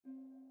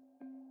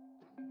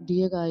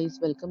Dear guys,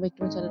 welcome back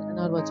to my channel and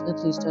are watching a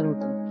 3-star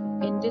hotel.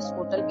 In this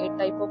hotel, 8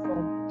 type of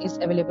room is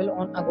available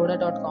on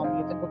agoda.com.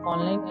 You can book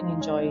online and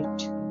enjoy it.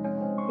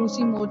 To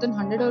see more than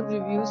 100 of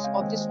reviews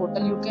of this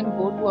hotel, you can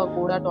go to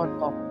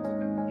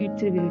agoda.com.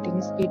 Its review rating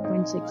is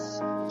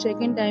 8.6.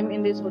 Check-in time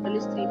in this hotel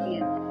is 3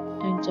 p.m.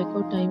 and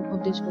check-out time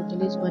of this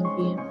hotel is 1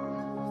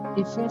 p.m.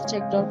 If you have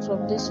checked out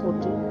from this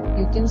hotel,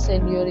 you can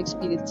send your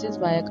experiences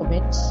via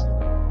comments.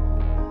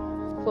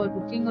 For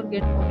booking or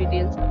get more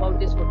details about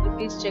this hotel,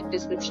 please check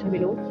description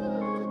below.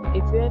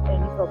 If you have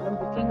any problem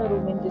booking a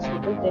room in this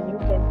hotel, then you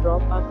can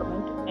drop a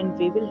comment and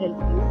we will help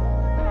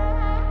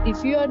you.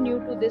 If you are new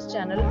to this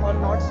channel or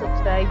not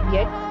subscribed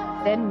yet,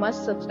 then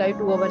must subscribe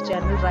to our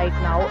channel right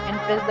now and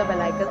press the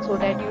bell icon so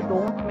that you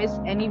don't miss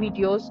any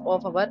videos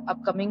of our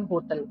upcoming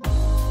hotel.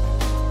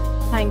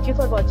 Thank you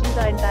for watching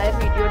the entire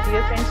video.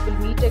 Dear friends, we'll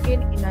meet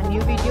again in a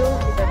new video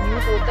with a new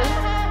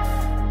hotel.